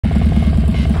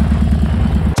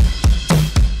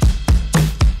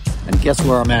guess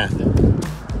where I'm at?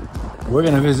 We're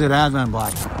gonna visit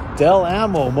Advanblack. Del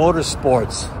Amo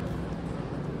Motorsports.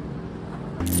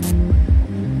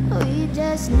 We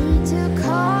just need to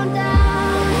calm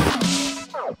down.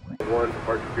 1,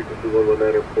 departure frequency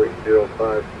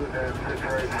 119.05.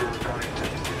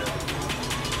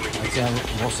 That's in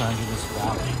Los Angeles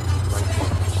Valley, right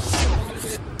there.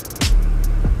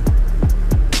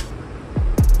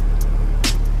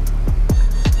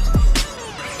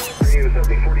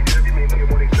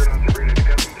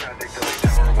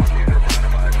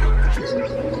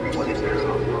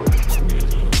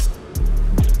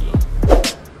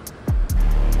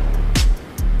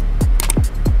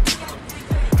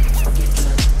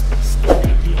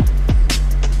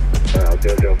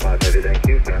 Thank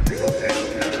you.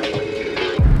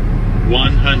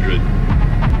 100,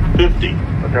 50,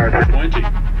 20,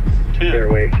 10.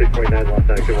 Fairway 6.9 Los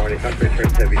Angeles. Good morning. Conference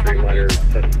turns heavy 3-letter.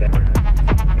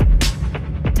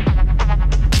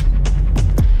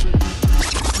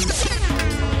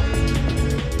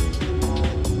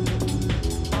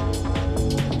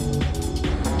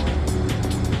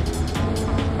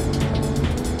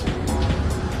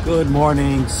 Good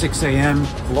morning, 6 a.m.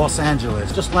 Los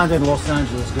Angeles. Just landed in Los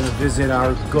Angeles, gonna visit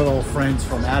our good old friends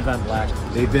from Advanblack.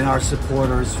 They've been our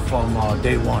supporters from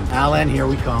day one. Alan, here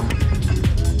we come.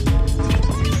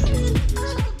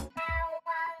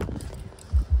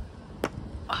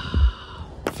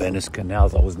 Venice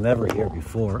canals, I was never here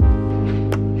before.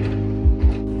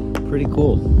 Pretty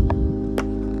cool.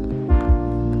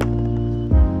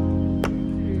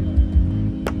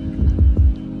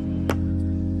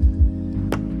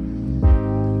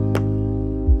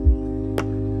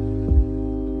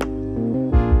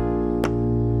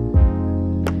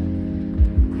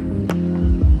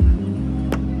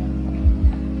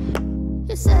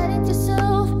 You said it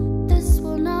yourself, this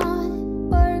will not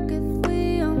work if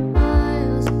we are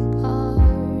miles apart.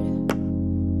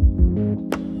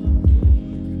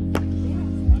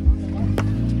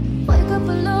 Wake up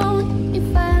alone, your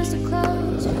fires are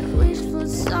closed. Wish for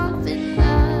something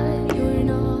that you're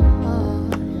not.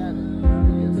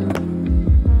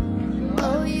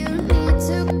 Oh, you need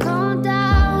to calm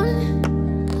down,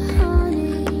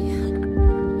 honey.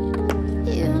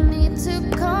 You need to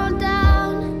calm down.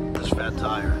 Fat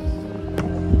tire.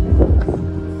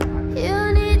 You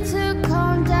need to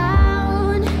calm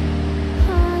down,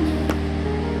 honey.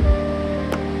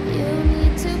 You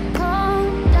need to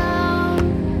calm down,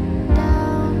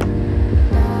 down,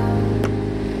 down,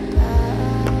 down.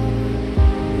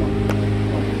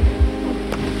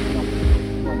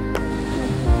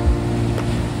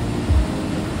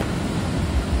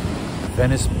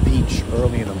 Venice Beach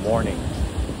early in the morning.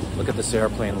 Look at this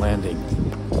airplane landing.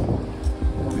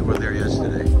 We were there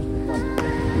yesterday.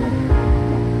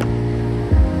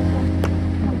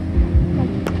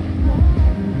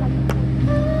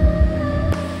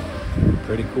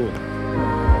 Pretty cool.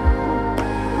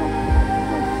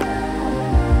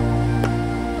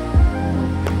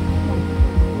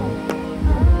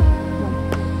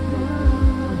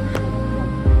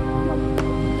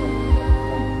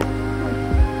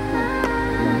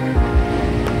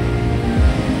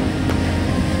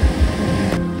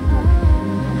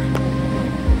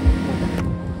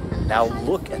 Now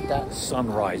look at that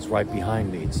sunrise right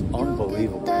behind me. It's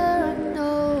unbelievable. There are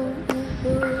no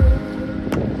words.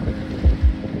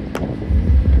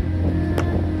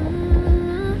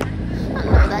 I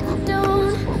know that you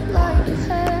don't like your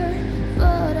hair,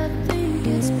 but I think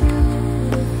it's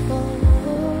beautiful.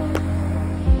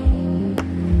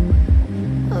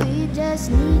 We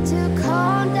just need to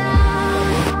calm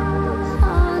down,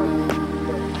 honey.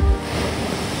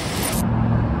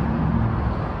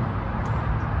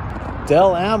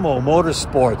 Del Amo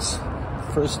Motorsports.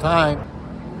 First time.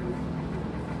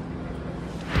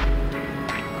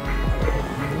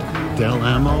 Del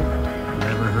Amo.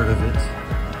 Never heard of it.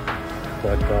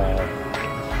 But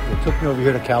they took me over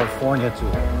here to California to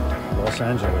Los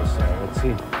Angeles. So let's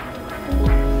see.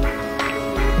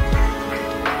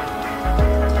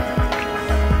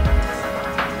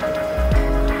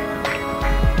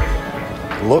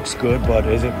 Looks good, but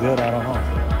is it good? I don't know.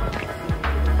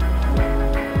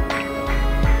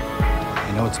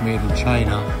 I know it's made in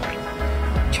China.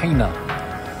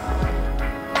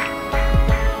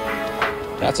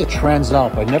 That's a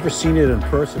Transalp. I've never seen it in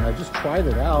person. I just tried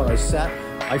it out. I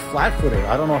flat-footed.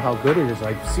 I don't know how good it is.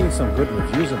 I've seen some good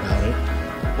reviews about it.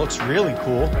 Looks really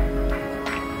cool.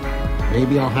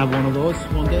 Maybe I'll have one of those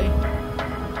one day.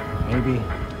 Maybe.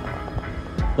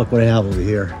 Look what I have over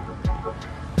here.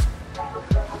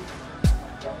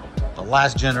 The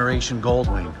last generation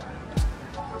Goldwing.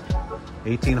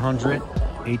 1800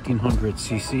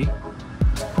 cc.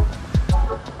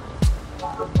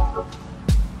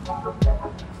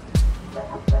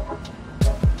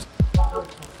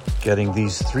 Getting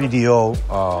these 3DO,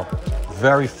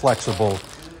 very flexible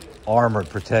armored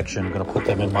protection. I'm gonna put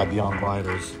them in my Beyond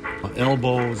Riders,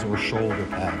 elbows or shoulder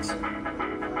pads.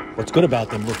 What's good about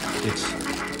them, look,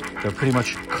 they're pretty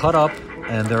much cut up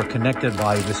and they're connected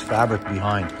by this fabric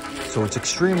behind. So it's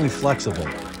extremely flexible.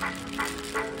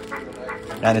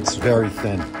 And it's very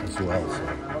thin as well.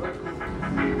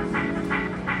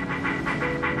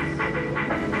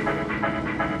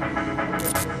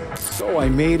 So I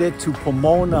made it to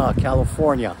Pomona,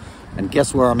 California. And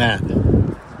guess where I'm at?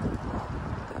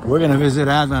 We're gonna visit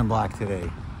Advanblack today.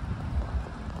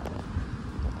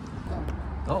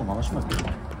 Oh, Mama's my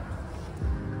good.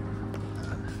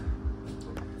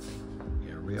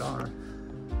 Here we are.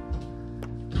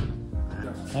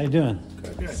 How you doing?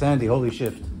 Good. Sandy,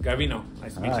 HOLYSHIFT. Gavino,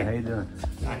 nice to meet you. How you doing?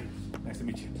 Hi, nice to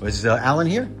meet you. Was Alan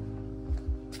here?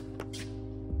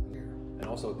 And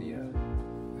also the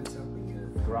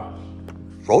garage.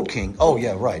 Road King. Oh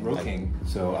yeah, right. Road King.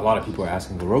 So a lot of people are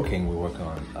asking the Road King. We're working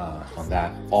on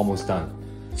that. Almost done.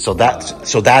 So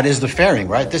that is the fairing,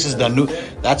 right? This is the new.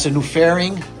 That's a new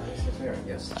fairing.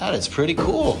 Yes. That is pretty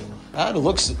cool. That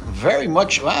looks very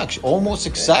much, actually, almost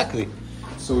exactly.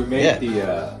 So we made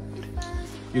the.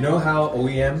 You know how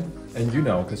OEM, and you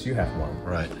know because you have one.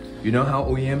 Right. You know how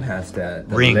OEM has that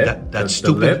ring, lip, that the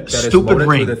stupid, lip that stupid is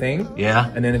ring. To the thing. Yeah.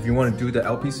 And then if you want to do the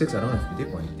LP6, I don't know if you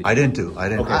did one. I didn't do. I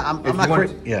didn't. Okay. I'm not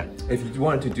crazy. Yeah. If you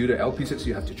wanted to do the LP6,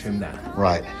 you have to trim that.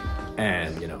 Right.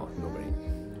 And you know nobody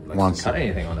likes Wants to cut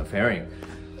anything on the fairing,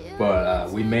 but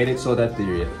we made it so that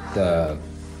the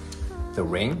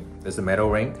ring, there's a metal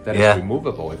ring that is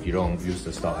removable if you don't use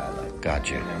the stall headlight.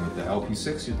 Gotcha. And with the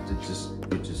LP6, you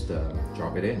just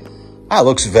drop it in. That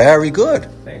looks very good.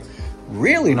 Thanks.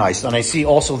 Really nice. And I see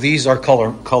also these are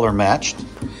color matched.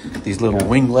 These little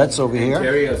winglets over here.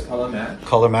 Interior is color match.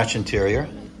 Color match interior.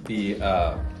 The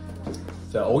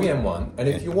OEM one, and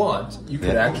if you want, you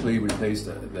could actually replace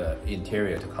the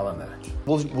interior to color match.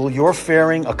 Will your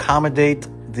fairing accommodate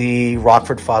the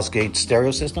Rockford Fosgate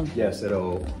stereo system? Yes,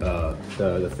 it'll. The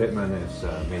fitment is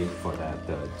made for that.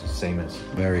 The same as.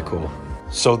 Very cool.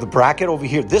 So the bracket over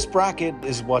here, this bracket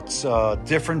is what's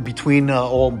different between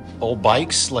all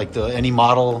bikes, like any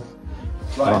model.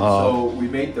 Right. So we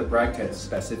made the brackets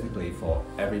specifically for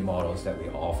every models that we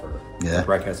offer. Yeah. The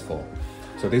brackets for.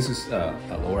 So this is a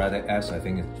lowrider S. I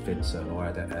think it fits a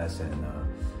lowrider S and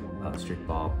street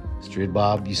bob. Street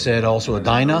bob. You said also a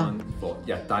Dyna?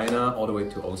 Yeah, Dyna all the way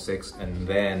to 06, and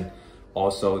then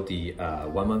also the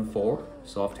 114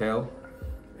 softail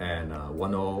and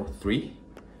 103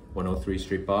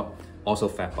 street bob, also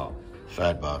fat bob.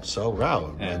 Fat bob. So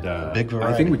wow, and big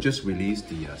variety. I think we just released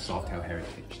the softail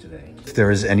heritage today. If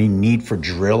there is any need for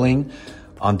drilling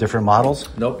on different models?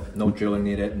 Nope, no drilling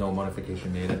needed, no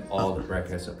modification needed. All the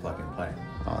brackets are plug and play.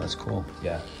 Oh, that's cool.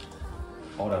 Yeah,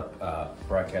 all the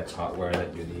brackets hardware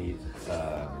that you need,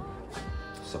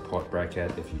 support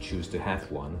bracket if you choose to have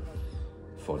one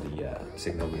for the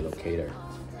signal relocator.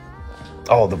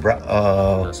 Oh, the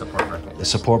support bracket. The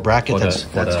support bracket. That's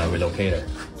the relocator.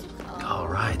 All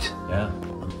right. Yeah.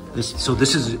 So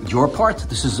this is your part.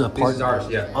 This is a part. This is ours.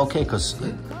 Yeah. Okay, because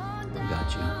I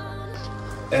got you.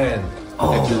 And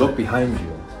if you look behind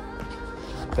you,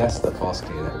 that's the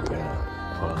Fosgate that we're gonna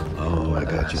put on. Oh, I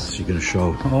got you. So you're gonna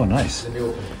show. Oh, nice.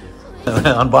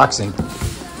 Unboxing.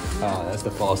 That's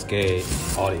the Fosgate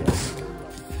audio.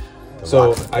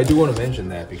 So I do want to mention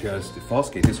that because the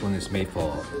Fosgate, this one is made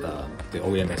for the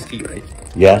OEM ST, right?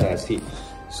 Yeah. The ST.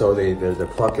 So the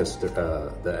plug is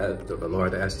the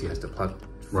lowrider ST has the plug.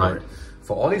 Right.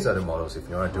 For all these other models, if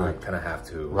you want to do it, kind of have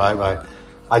to. Right.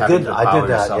 I did that.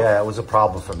 Yourself. Yeah, it was a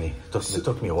problem for me. It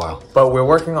took me a while. But we're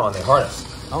working on the harness.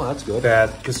 Oh, that's good.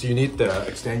 Because you need the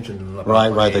extension.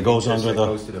 Right. That goes under the.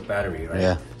 Goes to the battery, right?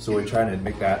 Yeah. So we're trying to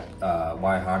make that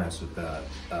wire harness with the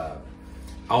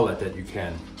outlet that you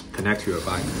can connect to your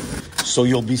bike. So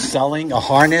you'll be selling a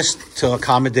harness to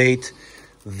accommodate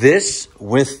this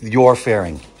with your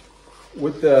fairing.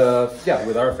 With our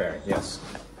fairing, yes.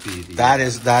 That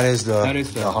is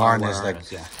the harness that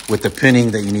with the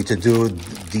pinning that you need to do,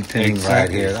 deep pinning right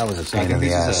here. That was a pain in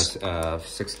the ass. This is a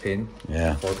 6-pin,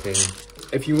 4-pin.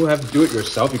 If you have to do it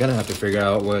yourself, you're gonna have to figure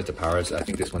out where the power is. I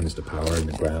think this one is the power in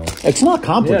the ground. It's not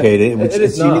complicated. Yeah, it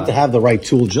is you need to have the right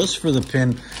tool just for the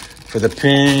pin.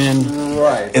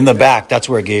 Right in the back. That's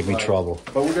where it gave me trouble.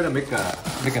 But we're gonna make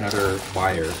another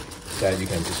wire that you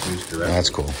can just use directly. That's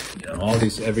cool. You know, all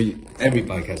these every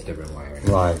bike has different wiring.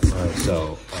 Right.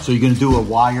 So you're gonna do a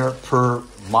wire per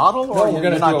model, or we're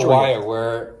gonna do a wire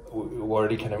where we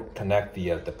already can connect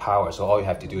the power. So all you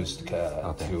have to do is to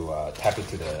tap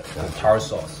into the power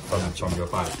source from your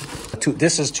bike.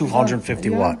 This is 250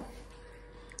 watt.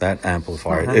 that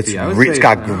amplifier. Not happy. It's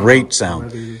got great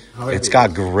sound. It's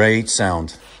got great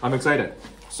sound. I'm excited.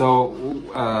 So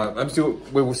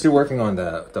we're still working on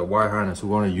the wire harness. We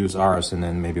want to use ours, and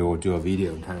then maybe we'll do a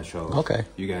video and kind of show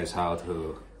you guys how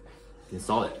to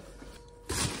install it.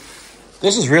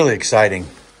 This is really exciting.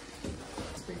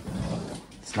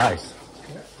 It's nice.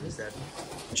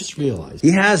 I just realized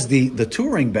he has the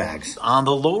touring bags on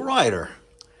the lowrider.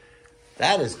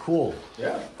 That is cool.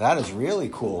 Yeah. That is really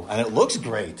cool. And it looks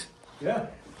great. Yeah.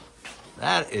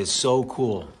 That is so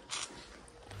cool.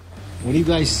 What do you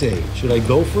guys say? Should I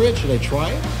go for it? Should I try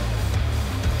it?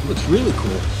 It looks really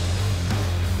cool.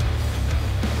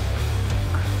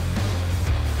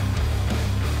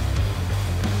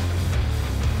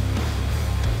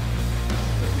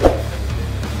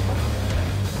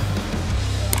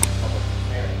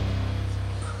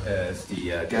 It's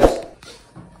the gas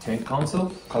tank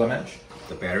console color match,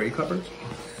 the battery covers.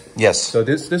 Yes. So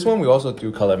this one we also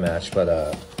do color match, but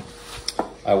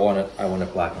I want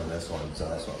it black on this one, so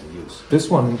that's what we use. This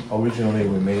one originally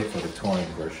we made it for the touring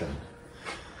version.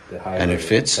 And it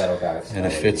fits. Saddlebags. And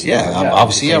it fits. Yeah,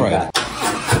 obviously, yeah, right.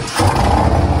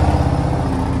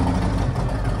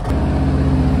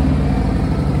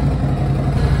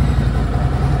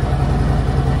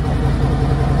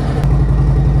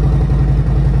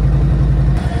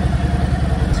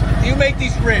 You make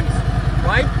these rims,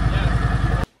 right?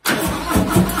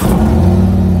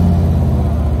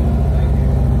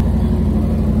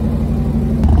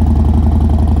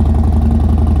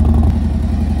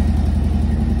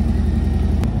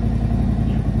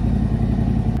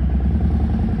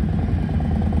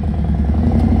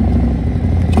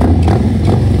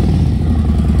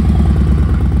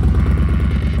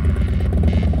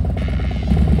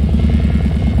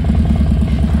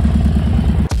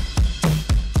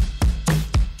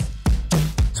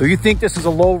 So you think this is a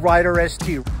lowrider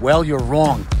ST? Well, you're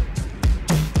wrong.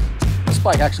 This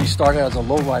bike actually started as a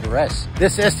lowrider S.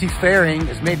 This ST fairing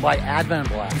is made by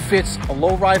Advanblack. It fits a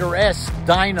lowrider S,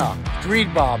 Dyna,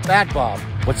 Street Bob, Bat Bob.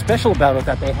 What's special about it is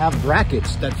that they have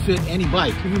brackets that fit any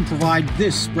bike. They even provide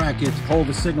this bracket to hold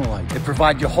the signal light. They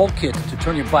provide your whole kit to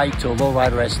turn your bike to a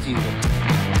lowrider ST.